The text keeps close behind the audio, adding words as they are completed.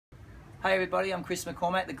Hey everybody, I'm Chris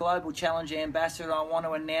McCormack, the Global Challenge Ambassador. I want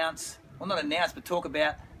to announce, well not announce, but talk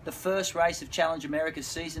about the first race of Challenge America's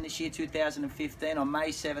season this year, 2015, on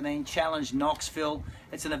May 17, Challenge Knoxville.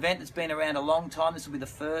 It's an event that's been around a long time. This will be the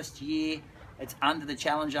first year it's under the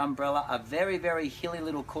Challenge umbrella. A very, very hilly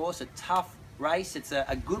little course, a tough race. It's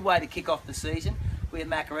a good way to kick off the season. We at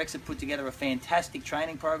Macca have put together a fantastic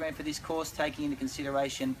training program for this course, taking into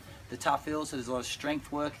consideration the tough hills, so there's a lot of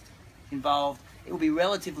strength work involved. It will be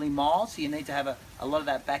relatively mild, so you need to have a lot of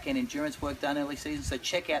that back-end endurance work done early season. So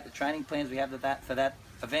check out the training plans we have for that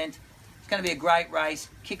event. It's going to be a great race.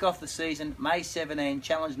 Kick off the season, May 17,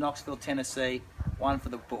 Challenge Knoxville, Tennessee. One for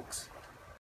the books.